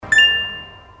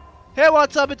Hey,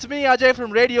 what's up? It's me, Ajay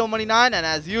from Radio Money 9, and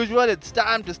as usual, it's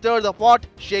time to stir the pot,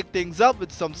 shake things up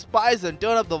with some spice, and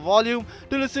turn up the volume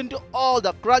to listen to all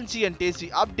the crunchy and tasty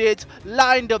updates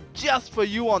lined up just for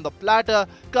you on the platter,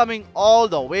 coming all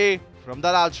the way from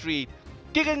Dalal Street.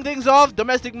 Kicking things off,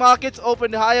 domestic markets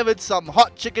opened higher with some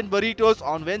hot chicken burritos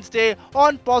on Wednesday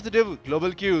on positive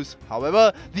global cues.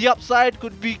 However, the upside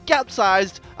could be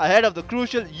capsized ahead of the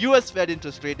crucial US Fed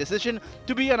interest rate decision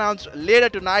to be announced later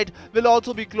tonight. Will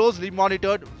also be closely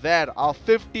monitored, where a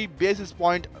 50 basis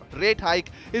point rate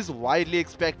hike is widely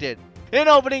expected. In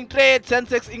opening trade,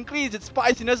 Sensex increased its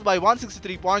spiciness by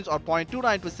 163 points or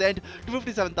 0.29% to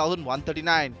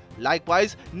 57,139.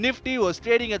 Likewise, Nifty was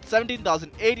trading at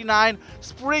 17,089,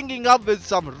 springing up with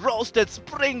some roasted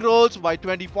spring rolls by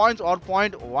 20 points or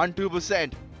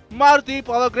 0.12%. Maruti,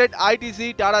 Power Grid,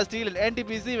 ITC, Tata Steel and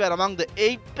NTPC were among the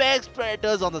apex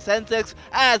predators on the Sensex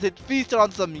as it feasted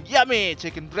on some yummy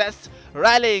chicken breasts,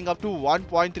 rallying up to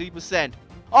 1.3%.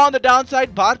 On the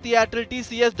downside, Bharti Airtel,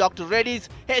 TCS, Dr. Reddy's,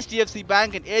 HDFC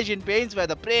Bank and Asian Paints were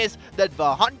the praise that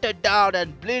were hunted down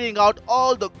and bleeding out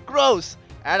all the gross,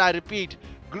 and I repeat,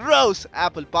 gross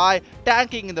apple pie,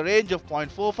 tanking in the range of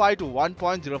 0.45 to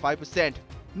 1.05%.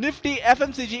 Nifty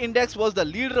FMCG index was the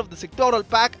leader of the sectoral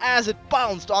pack as it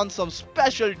pounced on some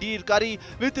special deer curry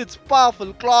with its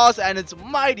powerful claws and its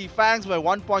mighty fangs by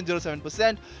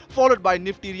 1.07%, followed by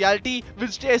Nifty Realty,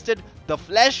 which tasted the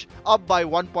flesh, up by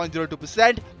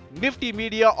 1.02%. Nifty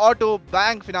Media, Auto,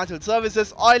 Bank, Financial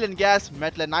Services, Oil and Gas,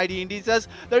 Metal and IT indices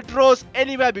that rose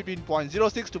anywhere between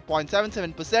 0.06 to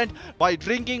 0.77% by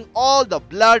drinking all the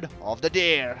blood of the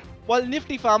deer. While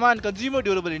Nifty Pharma and Consumer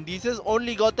Durable indices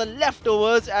only got the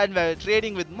leftovers and were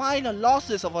trading with minor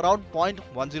losses of around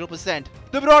 0.10%.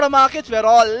 The broader markets were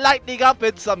all lighting up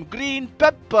with some green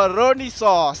pepperoni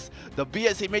sauce. The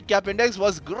BSE Mid-Cap Index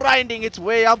was grinding its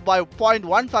way up by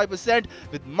 0.15%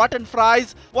 with mutton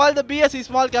fries, while the BSE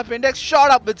Small Cap Index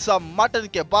shot up with some mutton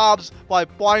kebabs by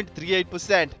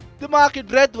 0.38%. The market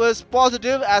breadth was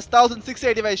positive as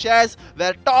 1,685 shares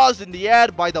were tossed in the air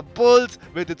by the bulls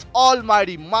with its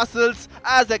almighty muscles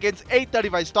as against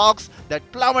 835 stocks that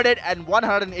plummeted and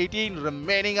 118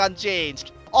 remaining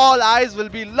unchanged. All eyes will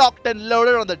be locked and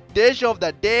loaded on the dish of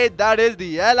the day, that is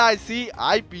the LIC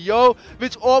IPO,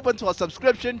 which opens for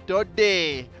subscription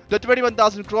today. The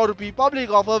 21,000 crore rupee public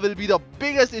offer will be the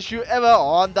biggest issue ever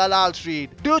on Dalal Street.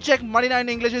 Do check Money9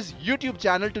 English's YouTube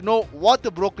channel to know what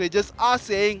the brokerages are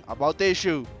saying about the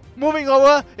issue. Moving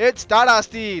over, it's Tata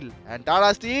Steel. And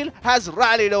Tata Steel has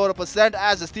rallied over a percent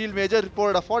as the steel major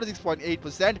reported a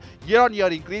 46.8% year-on-year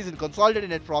increase in consolidated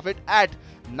net profit at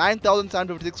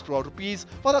 9,756 crore rupees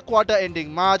for the quarter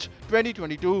ending March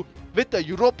 2022, with the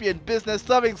European business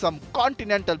serving some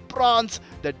continental prawns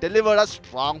that delivered a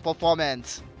strong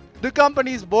performance. The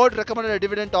company's board recommended a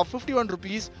dividend of 51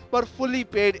 rupees per fully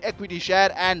paid equity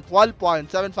share and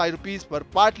 12.75 rupees per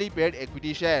partly paid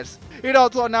equity shares. It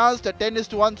also announced a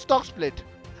 10:1 stock split.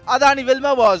 Adani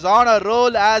Wilmar was on a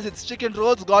roll as its chicken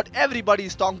rolls got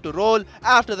everybody's tongue to roll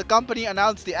after the company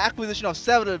announced the acquisition of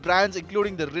several brands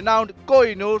including the renowned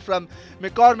Kohinoor from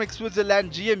McCormick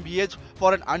Switzerland GmbH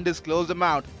for an undisclosed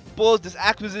amount. Post this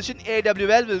acquisition,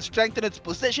 AWL will strengthen its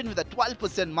position with a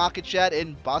 12% market share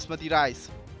in basmati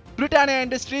rice. Britannia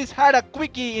Industries had a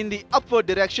quickie in the upward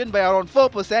direction by around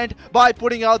 4% by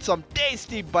putting out some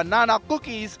tasty banana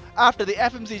cookies after the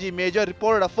FMCG major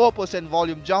reported a 4%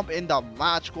 volume jump in the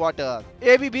March quarter.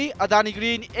 ABB, Adani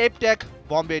Green, Aptech,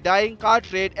 Bombay Dyeing,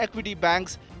 Cartrade, Equity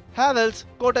Banks, Havells,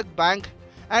 Kotak Bank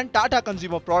and Tata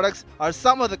Consumer Products are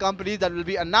some of the companies that will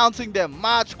be announcing their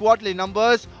March quarterly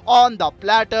numbers on the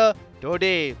platter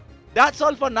today. That's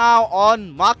all for now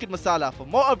on Market Masala. For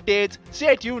more updates,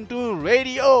 stay tuned to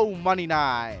Radio Money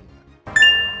 9.